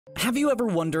Have you ever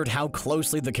wondered how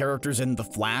closely the characters in The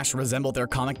Flash resemble their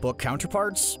comic book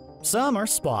counterparts? Some are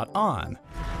spot on.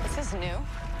 This is new.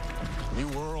 New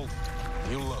world,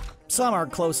 new look. Some are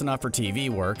close enough for TV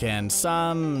work, and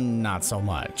some not so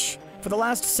much. For the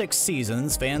last 6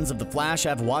 seasons, fans of The Flash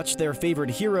have watched their favorite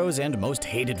heroes and most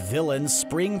hated villains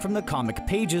spring from the comic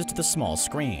pages to the small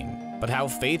screen. But how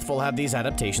faithful have these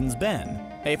adaptations been?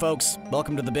 Hey folks,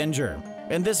 welcome to The Binger.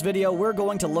 In this video, we're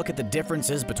going to look at the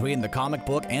differences between the comic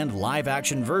book and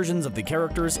live-action versions of the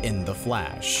characters in The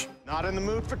Flash. Not in the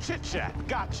mood for chit-chat.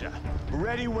 Gotcha.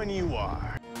 Ready when you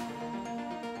are.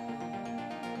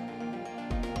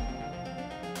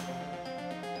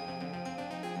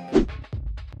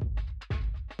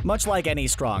 Much like any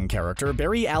strong character,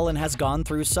 Barry Allen has gone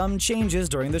through some changes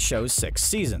during the show's 6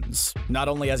 seasons. Not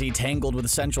only has he tangled with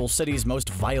Central City's most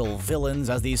vile villains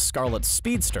as the Scarlet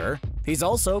Speedster, he's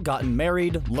also gotten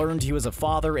married, learned he was a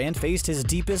father, and faced his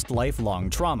deepest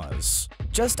lifelong traumas.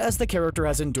 Just as the character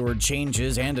has endured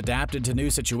changes and adapted to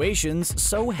new situations,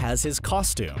 so has his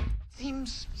costume.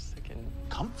 Seems freaking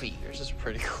comfy. Yours is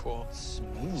pretty cool.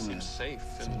 Smooth. Seems safe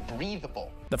and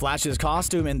breathable. The Flash's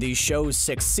costume in the show's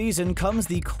 6th season comes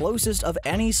the closest of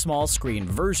any small screen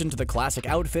version to the classic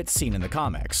outfit seen in the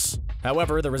comics.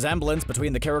 However, the resemblance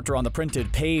between the character on the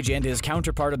printed page and his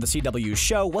counterpart of the CW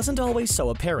show wasn't always so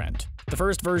apparent. The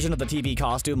first version of the TV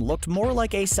costume looked more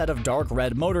like a set of dark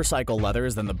red motorcycle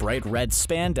leathers than the bright red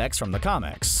spandex from the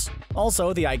comics.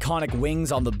 Also, the iconic wings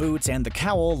on the boots and the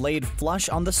cowl laid flush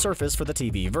on the surface for the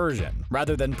TV version,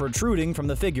 rather than protruding from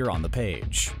the figure on the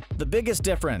page. The biggest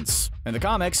difference: in the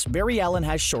comics, Barry Allen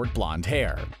has short blonde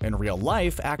hair. In real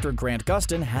life, actor Grant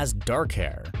Gustin has dark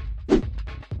hair.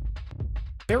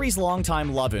 Barry's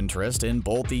longtime love interest in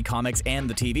both the comics and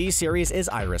the TV series is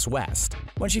Iris West.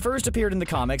 When she first appeared in the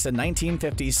comics in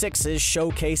 1956's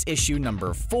Showcase issue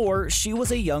number 4, she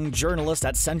was a young journalist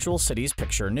at Central City's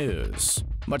Picture News.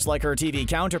 Much like her TV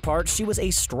counterpart, she was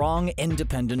a strong,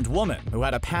 independent woman who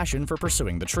had a passion for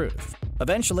pursuing the truth.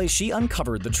 Eventually, she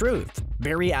uncovered the truth.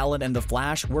 Barry Allen and the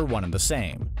Flash were one and the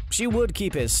same. She would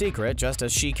keep his secret, just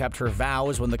as she kept her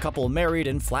vows when the couple married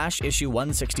in Flash issue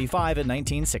 165 in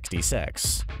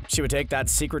 1966. She would take that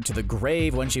secret to the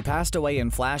grave when she passed away in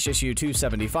Flash issue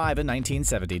 275 in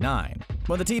 1979.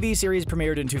 When the TV series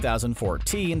premiered in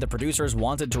 2014, the producers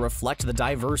wanted to reflect the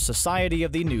diverse society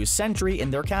of the new century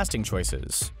in their casting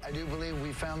choices. I do believe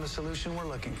we found the solution we're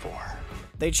looking for.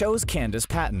 They chose Candace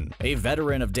Patton, a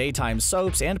veteran of daytime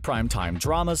soaps and primetime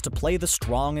dramas, to play the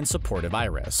strong and supportive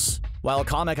Iris. While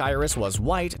comic Iris was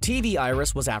white, TV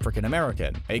Iris was African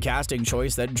American, a casting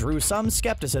choice that drew some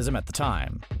skepticism at the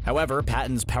time. However,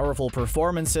 Patton's powerful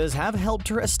performances have helped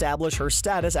her establish her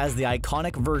status as the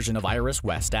iconic version of Iris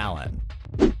West Allen.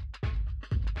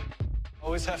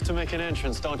 Always have to make an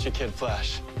entrance, don't you, Kid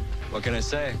Flash? What can I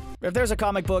say? If there's a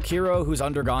comic book hero who's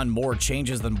undergone more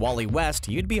changes than Wally West,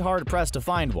 you'd be hard-pressed to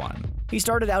find one. He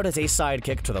started out as a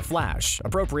sidekick to the Flash,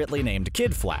 appropriately named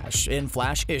Kid Flash, in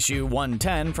Flash issue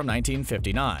 110 from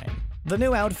 1959. The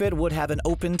new outfit would have an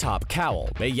open-top cowl,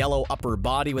 a yellow upper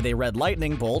body with a red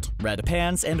lightning bolt, red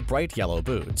pants, and bright yellow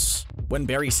boots. When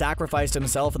Barry sacrificed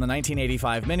himself in the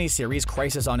 1985 miniseries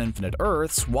Crisis on Infinite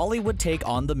Earths, Wally would take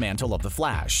on the mantle of the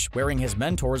Flash, wearing his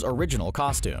mentor's original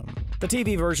costume. The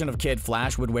TV version of Kid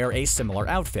Flash would wear a similar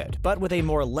outfit, but with a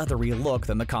more leathery look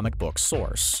than the comic book's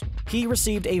source. He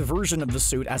received a version of the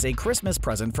suit as a Christmas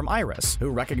present from Iris, who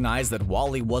recognized that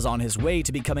Wally was on his way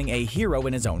to becoming a hero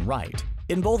in his own right.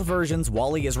 In both versions,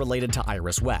 Wally is related to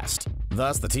Iris West.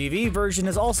 Thus, the TV version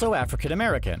is also African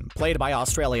American, played by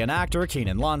Australian actor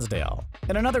Keenan Lonsdale.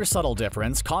 In another subtle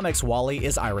difference, comics Wally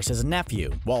is Iris's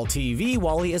nephew, while TV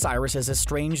Wally is Iris's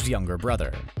estranged younger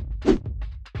brother.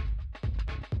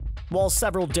 While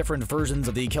several different versions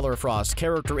of the Killer Frost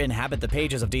character inhabit the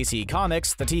pages of DC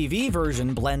Comics, the TV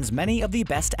version blends many of the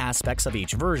best aspects of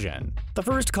each version. The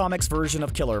first comics version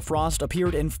of Killer Frost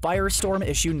appeared in Firestorm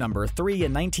issue number 3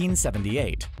 in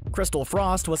 1978. Crystal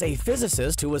Frost was a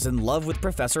physicist who was in love with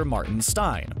Professor Martin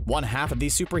Stein, one half of the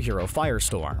superhero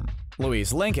Firestorm.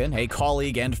 Louise Lincoln, a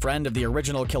colleague and friend of the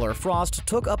original Killer Frost,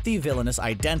 took up the villainous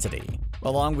identity,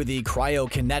 along with the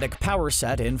cryokinetic power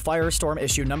set in Firestorm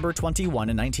issue number 21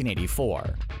 in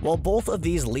 1984. While both of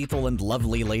these lethal and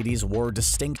lovely ladies wore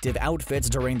distinctive outfits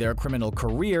during their criminal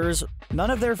careers,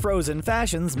 none of their frozen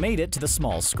fashions made it to the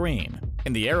small screen.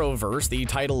 In the Arrowverse, the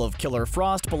title of Killer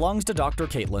Frost belongs to Dr.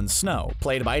 Caitlin Snow,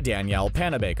 played by Danielle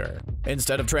Panabaker.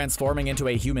 Instead of transforming into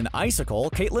a human icicle,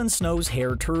 Caitlin Snow's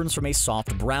hair turns from a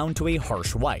soft brown to a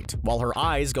harsh white, while her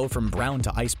eyes go from brown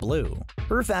to ice blue.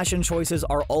 Her fashion choices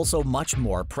are also much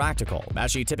more practical,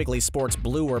 as she typically sports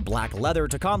blue or black leather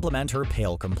to complement her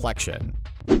pale complexion.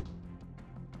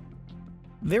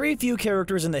 Very few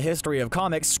characters in the history of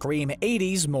comics scream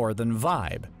 80s more than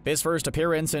Vibe. His first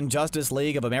appearance in Justice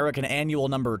League of American Annual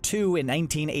No. 2 in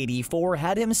 1984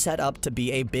 had him set up to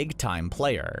be a big-time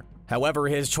player. However,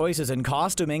 his choices in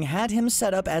costuming had him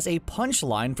set up as a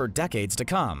punchline for decades to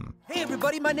come. Hey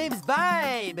everybody, my name is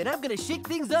Vibe, and I'm gonna shake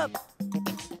things up.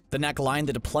 The neckline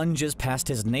that plunges past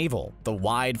his navel, the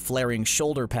wide flaring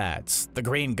shoulder pads, the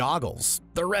green goggles,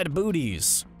 the red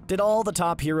booties. Did all the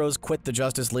top heroes quit the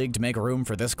Justice League to make room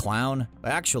for this clown?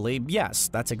 Actually, yes,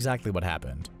 that's exactly what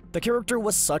happened. The character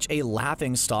was such a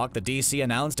laughingstock that DC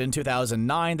announced in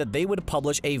 2009 that they would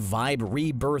publish a Vibe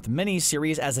Rebirth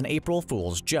miniseries as an April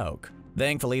Fool's joke.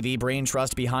 Thankfully, the brain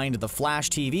trust behind the Flash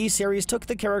TV series took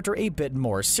the character a bit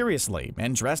more seriously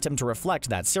and dressed him to reflect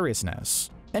that seriousness.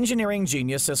 Engineering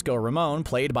genius Cisco Ramon,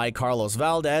 played by Carlos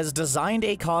Valdez, designed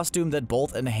a costume that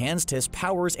both enhanced his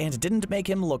powers and didn't make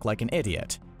him look like an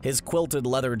idiot. His quilted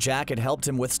leather jacket helped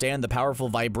him withstand the powerful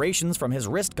vibrations from his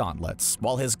wrist gauntlets,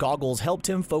 while his goggles helped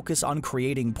him focus on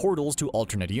creating portals to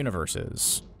alternate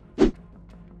universes.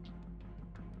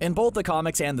 In both the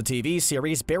comics and the TV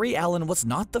series, Barry Allen was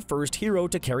not the first hero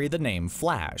to carry the name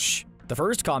Flash. The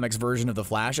first comics version of the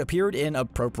Flash appeared in,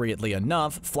 appropriately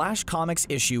enough, Flash Comics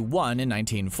issue 1 in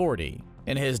 1940.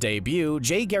 In his debut,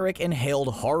 Jay Garrick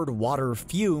inhaled hard water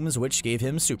fumes which gave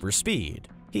him super speed.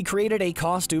 He created a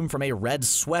costume from a red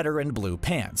sweater and blue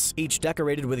pants, each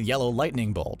decorated with yellow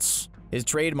lightning bolts. His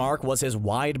trademark was his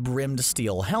wide-brimmed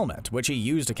steel helmet, which he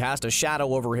used to cast a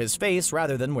shadow over his face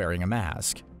rather than wearing a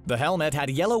mask. The helmet had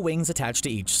yellow wings attached to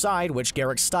each side, which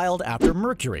Garrick styled after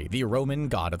Mercury, the Roman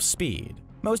god of speed.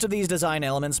 Most of these design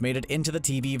elements made it into the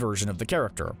TV version of the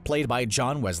character, played by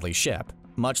John Wesley Shipp.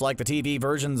 Much like the TV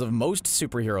versions of most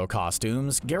superhero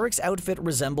costumes, Garrick's outfit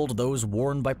resembled those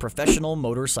worn by professional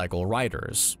motorcycle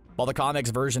riders. While the comics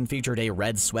version featured a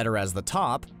red sweater as the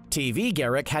top, TV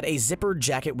Garrick had a zippered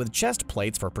jacket with chest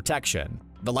plates for protection.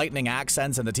 The lightning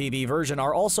accents in the TV version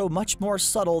are also much more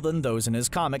subtle than those in his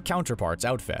comic counterpart's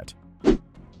outfit.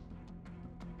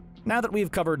 Now that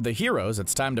we've covered the heroes,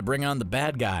 it's time to bring on the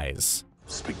bad guys.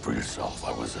 Speak for yourself.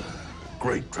 I was a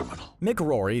great criminal. Mick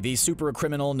Rory, the super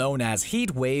criminal known as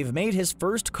Heatwave, made his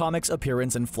first comics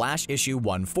appearance in Flash issue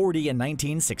 140 in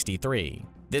 1963.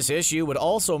 This issue would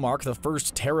also mark the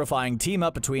first terrifying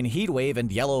team-up between Heatwave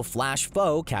and Yellow Flash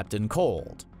foe Captain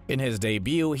Cold. In his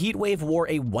debut, Heatwave wore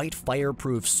a white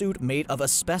fireproof suit made of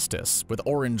asbestos, with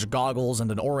orange goggles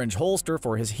and an orange holster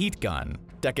for his heat gun.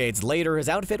 Decades later, his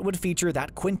outfit would feature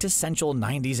that quintessential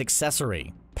 90s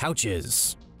accessory: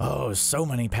 pouches. Oh, so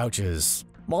many pouches.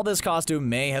 While this costume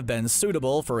may have been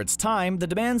suitable for its time, the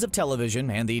demands of television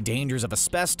and the dangers of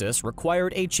asbestos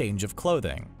required a change of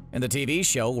clothing. In the TV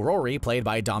show, Rory, played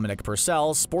by Dominic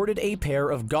Purcell, sported a pair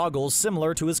of goggles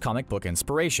similar to his comic book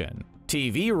inspiration.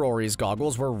 TV Rory's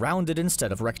goggles were rounded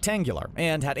instead of rectangular,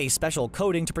 and had a special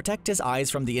coating to protect his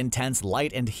eyes from the intense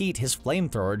light and heat his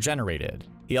flamethrower generated.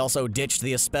 He also ditched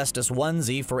the asbestos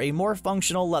onesie for a more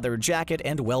functional leather jacket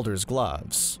and welder's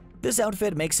gloves. This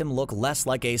outfit makes him look less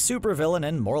like a supervillain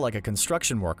and more like a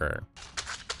construction worker.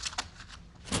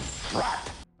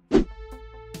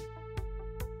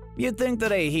 You'd think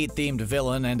that a heat-themed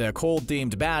villain and a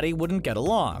cold-themed baddie wouldn't get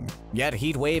along, yet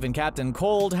Heatwave and Captain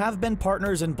Cold have been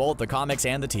partners in both the comics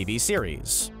and the TV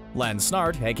series. Len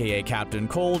Snart, aka Captain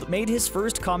Cold, made his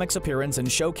first comics appearance in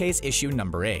Showcase issue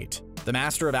number 8. The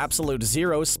Master of Absolute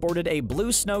Zero sported a blue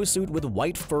snowsuit with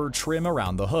white fur trim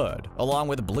around the hood, along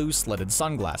with blue slitted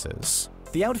sunglasses.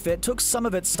 The outfit took some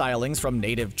of its stylings from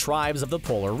native tribes of the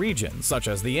polar region, such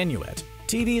as the Inuit.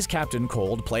 TV's Captain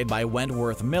Cold, played by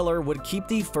Wentworth Miller, would keep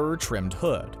the fur-trimmed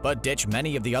hood, but ditch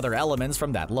many of the other elements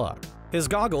from that look. His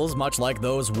goggles, much like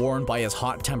those worn by his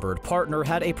hot-tempered partner,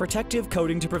 had a protective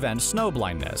coating to prevent snow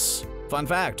blindness. Fun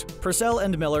fact, Purcell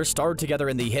and Miller starred together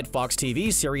in the hit Fox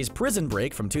TV series Prison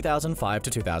Break from 2005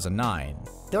 to 2009.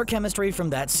 Their chemistry from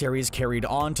that series carried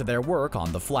on to their work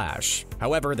on The Flash.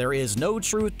 However, there is no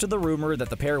truth to the rumor that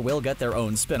the pair will get their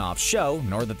own spin-off show,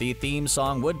 nor that the theme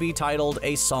song would be titled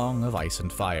A Song of Ice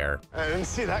and Fire. I didn't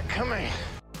see that coming.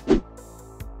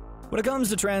 When it comes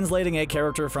to translating a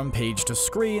character from page to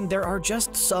screen, there are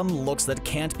just some looks that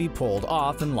can't be pulled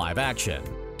off in live action.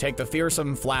 Take the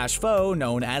fearsome Flash foe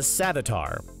known as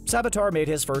Savitar. Savitar made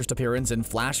his first appearance in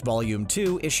Flash Volume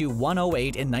 2, issue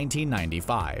 108 in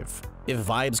 1995. If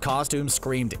Vibe's costume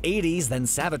screamed 80s, then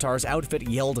Savitar's outfit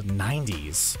yelled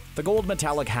 90s. The gold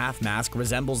metallic half-mask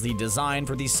resembles the design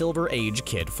for the Silver Age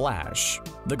Kid Flash.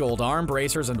 The gold arm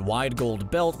bracers and wide gold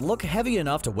belt look heavy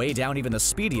enough to weigh down even the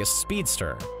speediest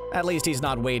speedster. At least he's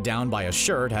not weighed down by a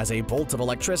shirt as a bolt of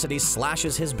electricity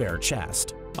slashes his bare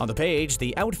chest. On the page,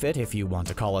 the outfit, if you want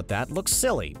to call it that, looks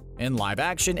silly. In live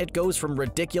action, it goes from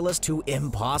ridiculous to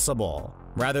impossible.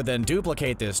 Rather than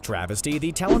duplicate this travesty,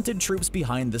 the talented troops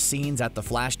behind the scenes at the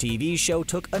Flash TV show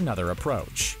took another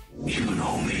approach. You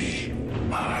know me.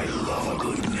 I love a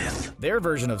good myth. Their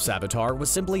version of Savitar was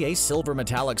simply a silver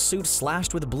metallic suit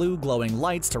slashed with blue glowing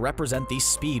lights to represent the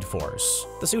Speed Force.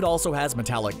 The suit also has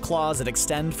metallic claws that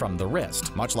extend from the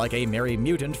wrist, much like a merry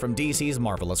mutant from DC's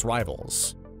Marvelous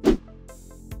Rivals.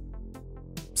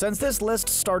 Since this list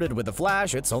started with the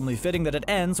Flash, it's only fitting that it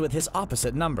ends with his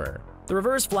opposite number. The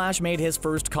Reverse Flash made his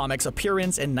first comics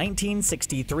appearance in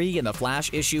 1963 in the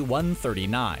Flash issue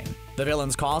 139. The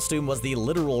villain's costume was the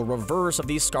literal reverse of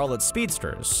the Scarlet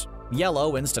Speedsters.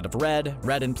 Yellow instead of red,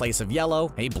 red in place of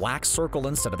yellow, a black circle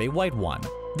instead of a white one.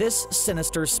 This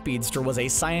sinister speedster was a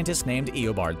scientist named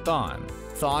Eobard Thawne.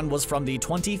 Thawne was from the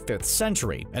 25th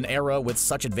century, an era with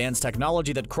such advanced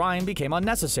technology that crime became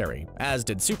unnecessary, as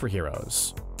did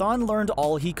superheroes. Thawne learned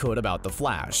all he could about the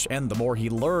Flash, and the more he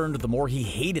learned, the more he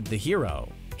hated the hero.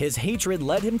 His hatred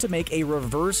led him to make a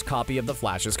reverse copy of the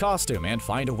Flash's costume and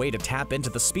find a way to tap into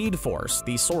the Speed Force,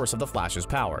 the source of the Flash's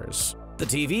powers. The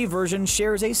TV version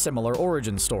shares a similar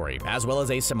origin story, as well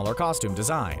as a similar costume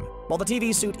design. While the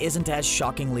TV suit isn't as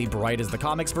shockingly bright as the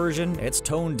comics version, its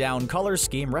toned-down color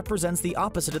scheme represents the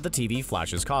opposite of the TV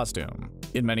Flash's costume.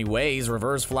 In many ways,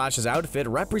 Reverse Flash's outfit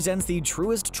represents the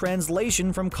truest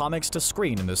translation from comics to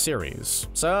screen in the series.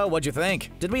 So, what'd you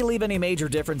think? Did we leave any major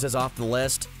differences off the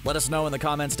list? Let us know in the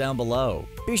comments down below.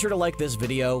 Be sure to like this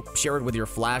video, share it with your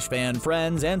Flash fan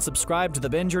friends, and subscribe to The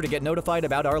Binger to get notified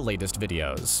about our latest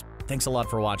videos. Thanks a lot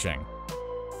for watching.